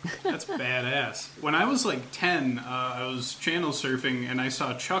story. That's badass. When I was like 10, I was channel surfing and I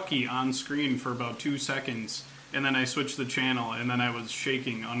saw Chucky on screen for about 2 seconds. And then I switched the channel, and then I was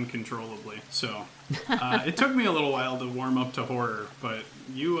shaking uncontrollably. So it took me a little while to warm up to horror, but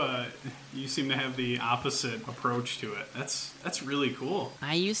you seem to have the opposite approach to it. That's really cool.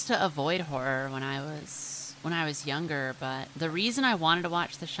 I used to avoid horror when I was younger, but the reason I wanted to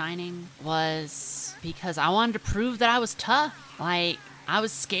watch The Shining was because I wanted to prove that I was tough. Like, I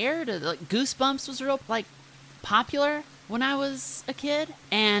was scared. Like, Goosebumps was real popular when I was a kid,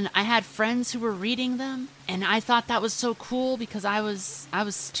 and I had friends who were reading them, and I thought that was so cool because I was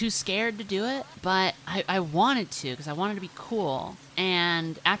too scared to do it, but I wanted to because I wanted to be cool.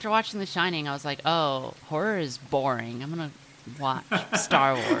 And after watching The Shining, I was like, oh, horror is boring. I'm gonna watch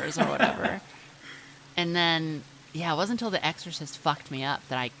Star Wars or whatever. And then, yeah, it wasn't until The Exorcist fucked me up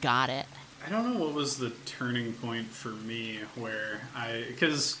that I got it. I don't know what was the turning point for me where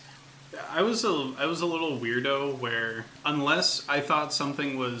because I was a little weirdo where unless I thought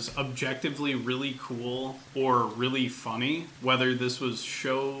something was objectively really cool or really funny, whether this was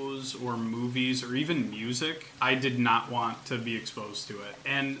shows or movies or even music, I did not want to be exposed to it.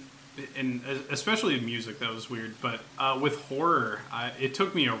 And especially music, that was weird. But with horror, it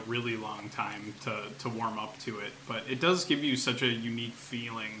took me a really long time to warm up to it. But it does give you such a unique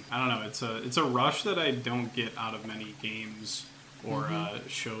feeling. I don't know. It's a rush that I don't get out of many games or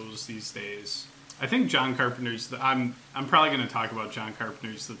shows these days. I think John Carpenter's I'm probably going to talk about John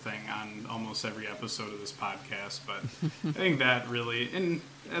Carpenter's The Thing on almost every episode of this podcast, but I think that really, and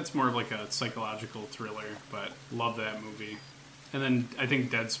that's more of like a psychological thriller, but love that movie. And then I think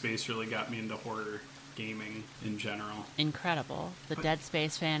Dead Space really got me into horror gaming in general. Incredible. The Dead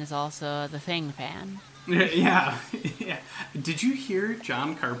Space fan is also The Thing fan. Yeah. Did you hear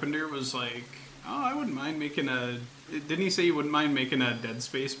John Carpenter was like, oh, I wouldn't mind making didn't he say he wouldn't mind making a Dead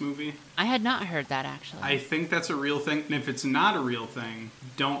Space movie? I had not heard that, actually. I think that's a real thing. And if it's not a real thing,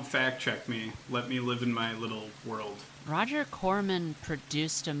 don't fact check me. Let me live in my little world. Roger Corman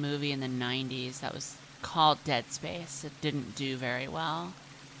produced a movie in the 90s that was called Dead Space. It didn't do very well.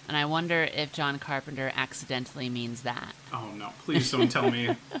 And I wonder if John Carpenter accidentally means that. Oh, no. Please don't tell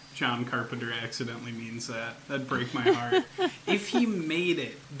me John Carpenter accidentally means that. That'd break my heart. If he made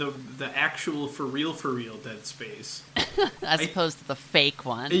it, the actual for real Dead Space. As opposed to the fake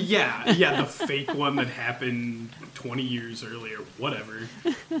one. Yeah, the fake one that happened 20 years earlier. Whatever.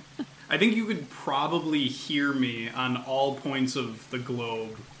 I think you could probably hear me on all points of the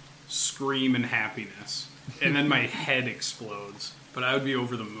globe scream in happiness. And then my head explodes. But I would be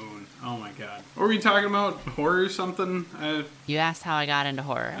over the moon. Oh my god. What were we talking about? Horror or something? You asked how I got into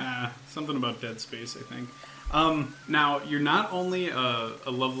horror. Something about Dead Space, I think. Now, you're not only a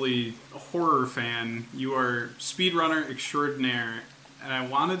lovely horror fan, you are speedrunner extraordinaire. And I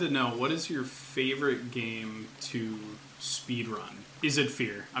wanted to know, what is your favorite game to speedrun? Is it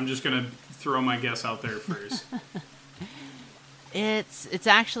Fear? I'm just going to throw my guess out there first. It's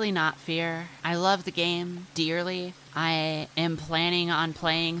actually not Fear. I love the game dearly. I am planning on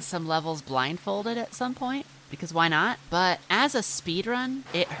playing some levels blindfolded at some point, because why not? But as a speedrun,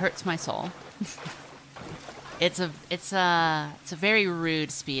 it hurts my soul. It's a very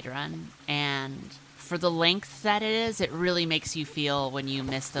rude speedrun, and for the length that it is, it really makes you feel when you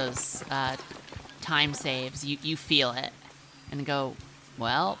miss those time saves. You feel it and go,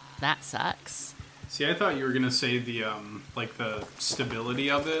 well, that sucks. See, I thought you were gonna say the the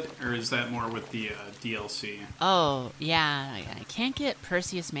stability of it, or is that more with the DLC? Oh yeah, I can't get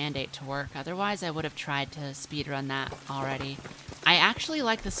Perseus Mandate to work. Otherwise, I would have tried to speedrun that already. I actually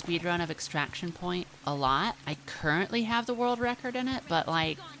like the speedrun of Extraction Point a lot. I currently have the world record in it, but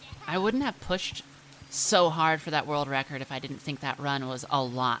I wouldn't have pushed so hard for that world record if I didn't think that run was a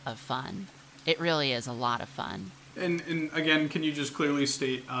lot of fun. It really is a lot of fun. And again, can you just clearly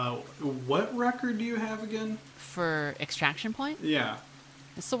state what record do you have again? For extraction point? Yeah.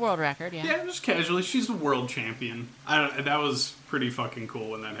 It's the world record, yeah. Yeah, just casually. She's the world champion. That was pretty fucking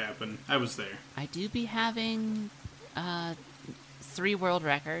cool when that happened. I was there. I do be having 3 world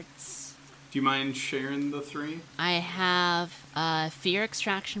records. Do you mind sharing the 3? I have Fear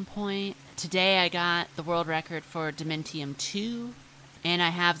Extraction Point. Today I got the world record for Dementium 2. And I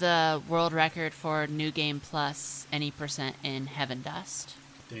have the world record for New Game Plus any percent in Heaven Dust.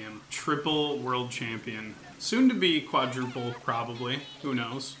 Damn. Triple world champion. Soon to be quadruple, probably. Who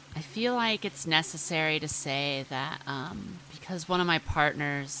knows? I feel like it's necessary to say that because one of my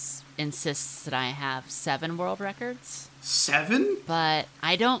partners insists that I have 7 world records. 7? But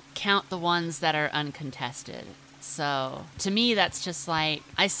I don't count the ones that are uncontested. So to me, that's just like,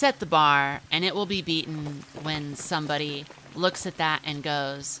 I set the bar and it will be beaten when somebody looks at that and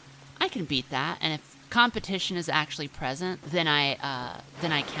goes, I can beat that. And if competition is actually present, then I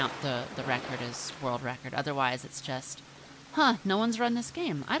count the record as world record. Otherwise, it's just, no one's run this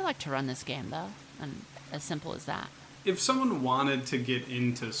game. I'd like to run this game, though. And as simple as that. If someone wanted to get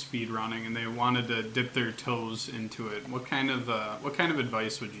into speedrunning and they wanted to dip their toes into it, what kind of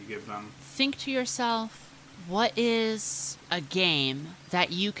advice would you give them? Think to yourself, what is a game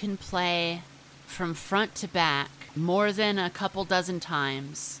that you can play from front to back more than a couple dozen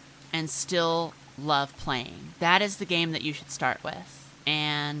times and still love playing? That is the game that you should start with.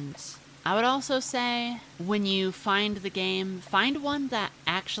 And I would also say, when you find the game, find one that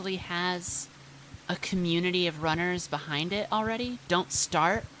actually has a community of runners behind it already. Don't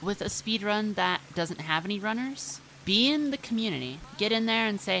start with a speedrun that doesn't have any runners. Be in the community. Get in there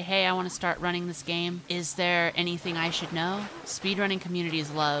and say, hey, I want to start running this game. Is there anything I should know? Speedrunning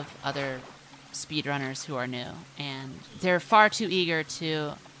communities love other speedrunners who are new, and they're far too eager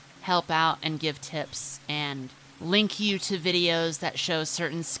to help out and give tips and link you to videos that show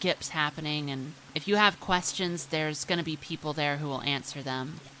certain skips happening. And if you have questions, there's going to be people there who will answer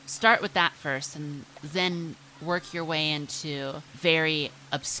them. Start with that first and then work your way into very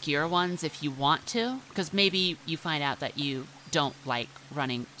obscure ones if you want to, because maybe you find out that you don't like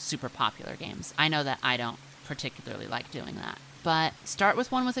running super popular games. I know that I don't particularly like doing that. But start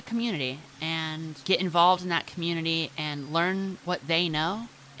with one with a community and get involved in that community and learn what they know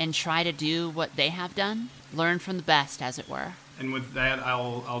and try to do what they have done. Learn from the best, as it were. And with that,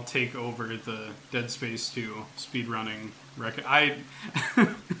 I'll take over the Dead Space 2 speedrunning record.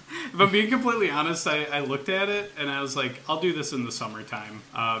 If I'm being completely honest, I looked at it and I was like, I'll do this in the summertime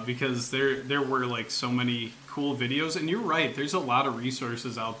because there were like so many cool videos. And you're right, there's a lot of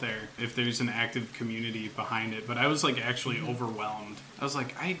resources out there if there's an active community behind it. But I was like actually overwhelmed. I was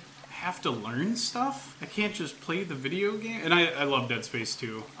like, I have to learn stuff? I can't just play the video game? And I love Dead Space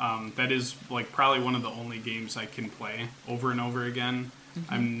 2. That is like probably one of the only games I can play over and over again.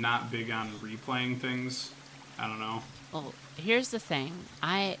 Mm-hmm. I'm not big on replaying things. I don't know. Well, here's the thing.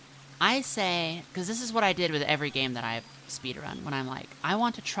 I say, because this is what I did with every game that I've speedrun, when I'm like, I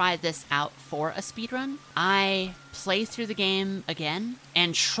want to try this out for a speedrun, I play through the game again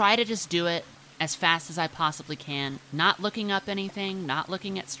and try to just do it as fast as I possibly can, not looking up anything, not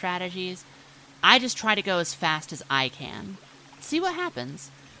looking at strategies. I just try to go as fast as I can. See what happens.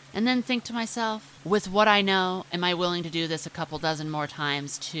 And then think to myself, with what I know, am I willing to do this a couple dozen more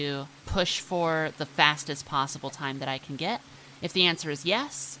times to push for the fastest possible time that I can get? If the answer is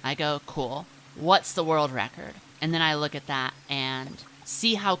yes, I go, cool. What's the world record? And then I look at that and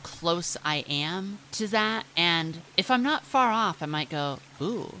see how close I am to that. And if I'm not far off, I might go,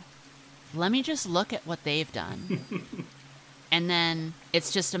 ooh, let me just look at what they've done. And then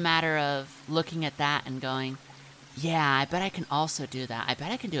it's just a matter of looking at that and going, yeah, I bet I can also do that. I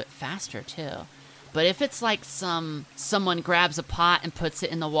bet I can do it faster too. But if it's like someone grabs a pot and puts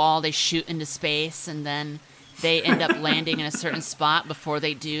it in the wall, they shoot into space, and then they end up landing in a certain spot. Before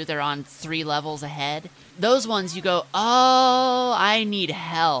they do, they're on 3 levels ahead. Those ones you go, oh, I need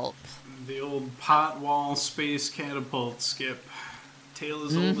help. The old pot wall space catapult skip. Tale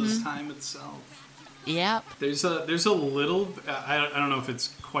as old as time itself. Yep. There's a little, I don't know if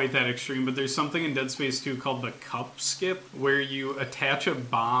it's quite that extreme, but there's something in Dead Space 2 called the cup skip, where you attach a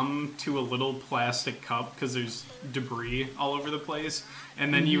bomb to a little plastic cup because there's debris all over the place,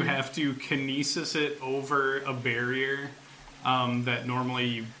 and then you have to kinesis it over a barrier that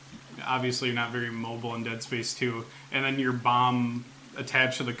normally, obviously you're not very mobile in Dead Space 2, and then your bomb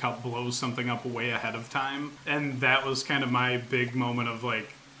attached to the cup blows something up way ahead of time. And that was kind of my big moment of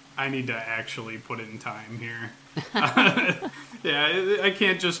like, I need to actually put in time here. Yeah, I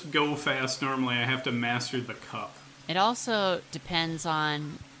can't just go fast normally. I have to master the cup. It also depends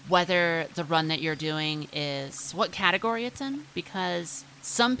on whether the run that you're doing is what category it's in, because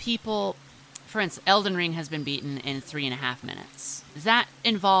some people, for instance, Elden Ring has been beaten in 3.5 minutes. That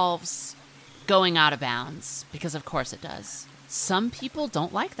involves going out of bounds, because of course it does. Some people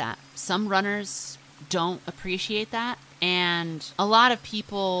don't like that. Some runners don't appreciate that, and a lot of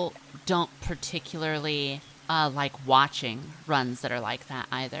people don't particularly like watching runs that are like that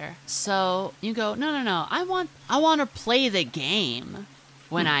either. So you go, no, I want to play the game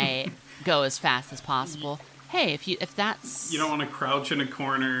when I go as fast as possible. Hey, if that's... You don't want to crouch in a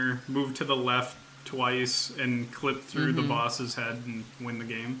corner, move to the left twice, and clip through the boss's head and win the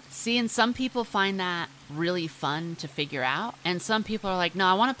game. See, and some people find that really fun to figure out, and some people are like, no,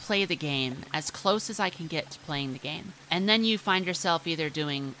 I want to play the game as close as I can get to playing the game. And then you find yourself either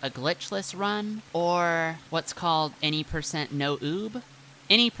doing a glitchless run or what's called any % no oob.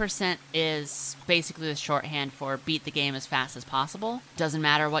 Any % is basically the shorthand for beat the game as fast as possible. Doesn't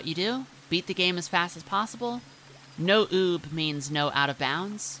matter what you do, beat the game as fast as possible. No oob means no out of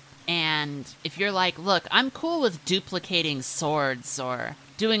bounds. And if you're like, look, I'm cool with duplicating swords or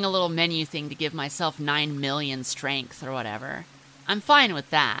doing a little menu thing to give myself 9 million strength or whatever, I'm fine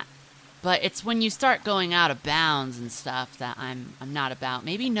with that. But it's when you start going out of bounds and stuff that I'm not about.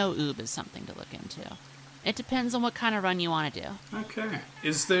 Maybe no oob is something to look into. It depends on what kind of run you want to do. Okay.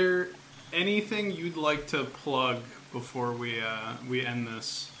 Is there anything you'd like to plug before we end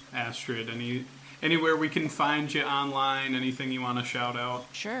this, Astrid? Anywhere we can find you online? Anything you want to shout out?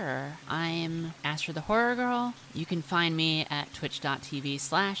 Sure. I'm Astrid the Horror Girl. You can find me at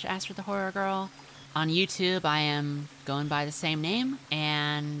twitch.tv/Astrid the Horror Girl. On YouTube, I am going by the same name,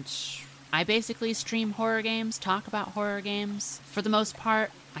 and I basically stream horror games, talk about horror games. For the most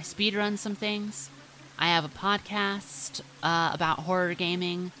part, I speedrun some things. I have a podcast about horror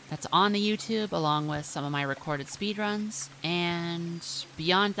gaming that's on the YouTube, along with some of my recorded speedruns. And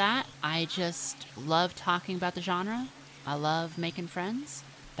beyond that, I just love talking about the genre. I love making friends.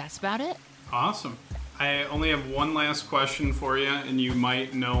 That's about it. Awesome. I only have one last question for you, and you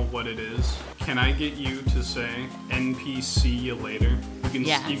might know what it is. Can I get you to say NPC you later?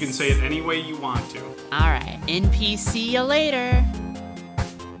 Yes. You can say it any way you want to. All right. NPC you later.